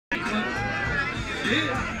So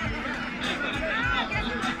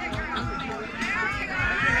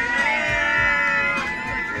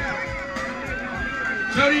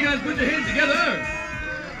you guys put your hands together.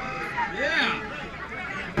 Yeah.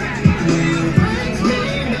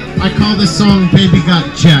 I call this song Baby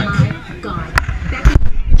Got Jack.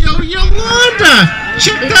 Yo, Yolanda!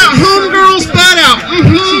 Check that homegirl's butt out.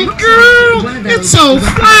 Girl! It's so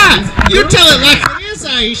flat! You tell it like it is,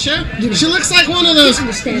 Aisha. She looks like one of those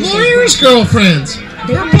lawyers' girlfriends.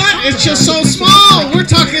 Her butt is just so small. We're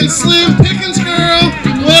talking Slim Pickens, girl.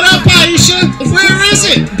 What up, Aisha? Where is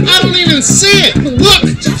it? I don't even see it. Look,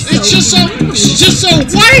 it's just so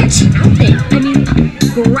white. I mean,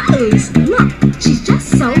 gross. Look, she's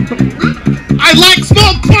just so black. I like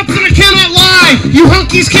small butts and I cannot lie. You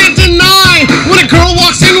hunkies can't deny. When a girl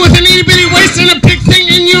walks in with an itty bitty waist and a big thing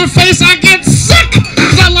in your face, I get sick.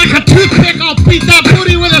 Cause I like a toothpick, I'll beat that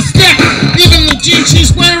booty with a stick. Even the jeans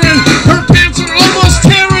she's wearing, her pants are almost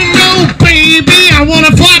tearing. No, baby, I want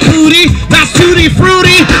a flat booty. That's tutti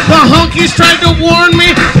fruity. The hunkies tried to warn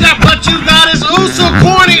me. That butt you got is oh so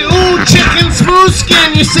corny. Ooh, chicken smooth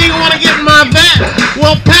skin. You see, you wanna get in my vet?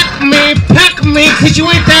 Well, peck me, cause you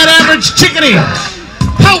ain't that average chickadee.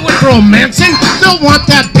 How with romancing? Don't want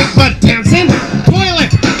that big butt dancing.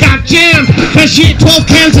 Toilet got jammed, cause she ate 12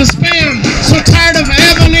 cans of Spam. So tired of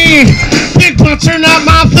ebony. Big butts are not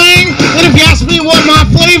my thing. And if you ask me what my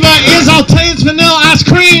flavor is, I'll tell you it's vanilla ice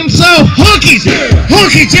cream. So, hunkies, yeah.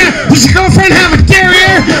 Does your girlfriend have a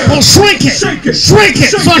derriere? Well, shrink it. So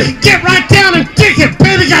I can get right down and kick it.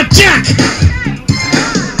 Baby got Jack.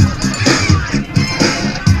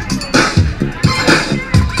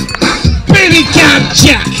 Baby got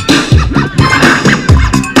Jack.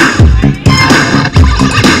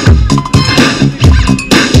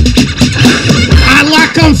 I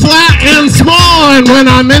like them flat and small, and when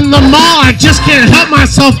I'm in the mall, I just can't help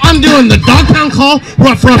myself. I'm doing the dog pound call.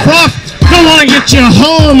 Ruff. Don't wanna get you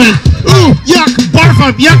home and ooh, yuck, barf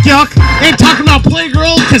up, yuck. Ain't talking about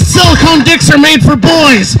playgirl, cause silicone dicks are made for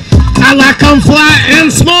boys. I like them flat and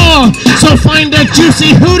small, so find a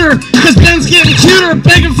juicy hooter, cause Ben's getting cuter,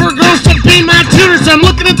 begging for girls to be my tutors. I'm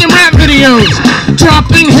looking at them rap videos,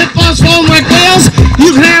 dropping hippos, falling like whales.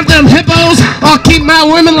 You can have them hippos, I'll keep my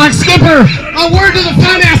women like Skipper. A word to the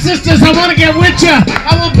finance sisters, I wanna get with ya.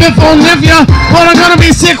 I will biff on ya, but I'm gonna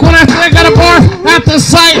be sick when I think I gotta barf at the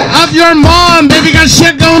sight of your mom. Baby got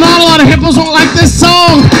shit going on, a lot of hippos won't like this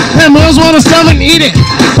song, and most wanna stomach and eat it,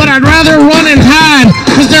 but I'd rather run and hide,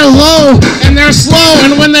 cause they're low and they're slow,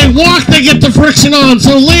 and when they walk they get the friction on.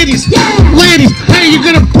 So ladies, hey, you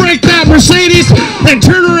gonna break that Mercedes? Then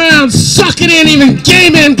turn around, suck it in. Even gay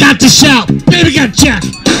men got to shout, baby got Jack.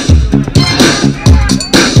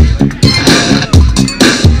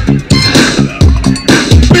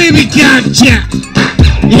 Baby got Jack.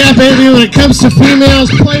 Yeah, baby, when it comes to females,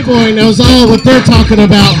 Playboy knows all what they're talking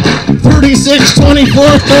about. 36,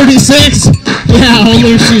 24, 36. Yeah,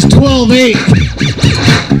 only if she's 12'8".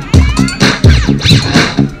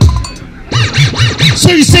 So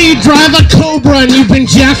you say you drive a Cobra and you've been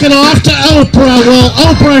jacking off to Oprah. Well,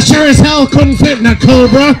 Oprah sure as hell couldn't fit in a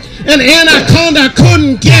Cobra. An Anaconda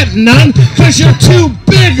couldn't get none, cause you're too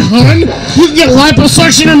big, hun. You can get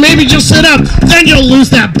liposuction or maybe just sit up, then you'll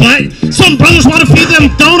lose that butt. Some brothers want to feed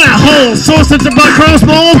them donut holes, so it's the butt gross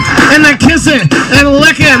mold, and then kiss it, and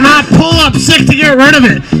lick it, not pull up sick to get rid of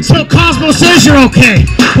it. So Cosmo says you're okay.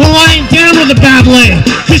 Well, I ain't down with a bad lay,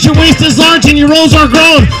 cause your waist is large and your rolls are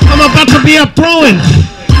grown. I'm about to be up throwing.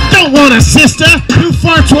 Don't want a sister who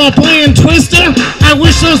farts while playing Twister. I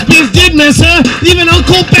wish those beans did miss her. Even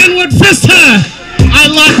Uncle Ben would fist her.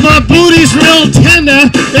 I like my booties real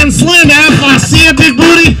tender and slender. If I see a big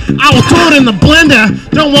booty, I will throw it in the blender.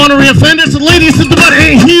 Don't want to reoffend her. So ladies, if the butt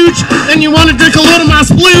ain't huge and you want to drink a little of my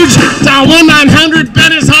splooge, dial 1-900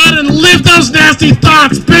 Ben is hot and live those nasty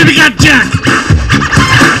thoughts. Baby got Jack.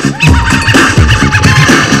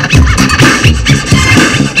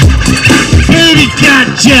 Baby got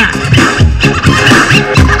Jack.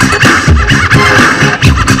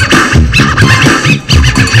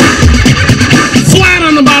 Flat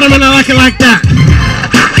on the bottom and I like it like that.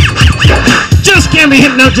 Just can't be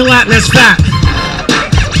hitting no gelatinous fat.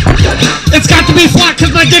 It's got to be flat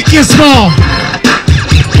cause my dick is small.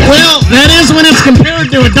 Well, that is when it's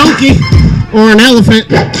compared to a donkey or an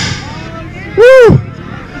elephant. Woo!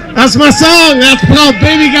 That's my song. That's called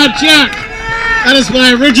Baby Got Jack. That is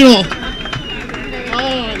my original.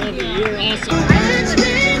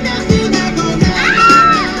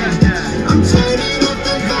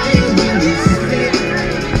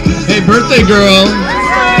 Hey, birthday girl.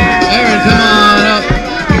 Erynn, come on.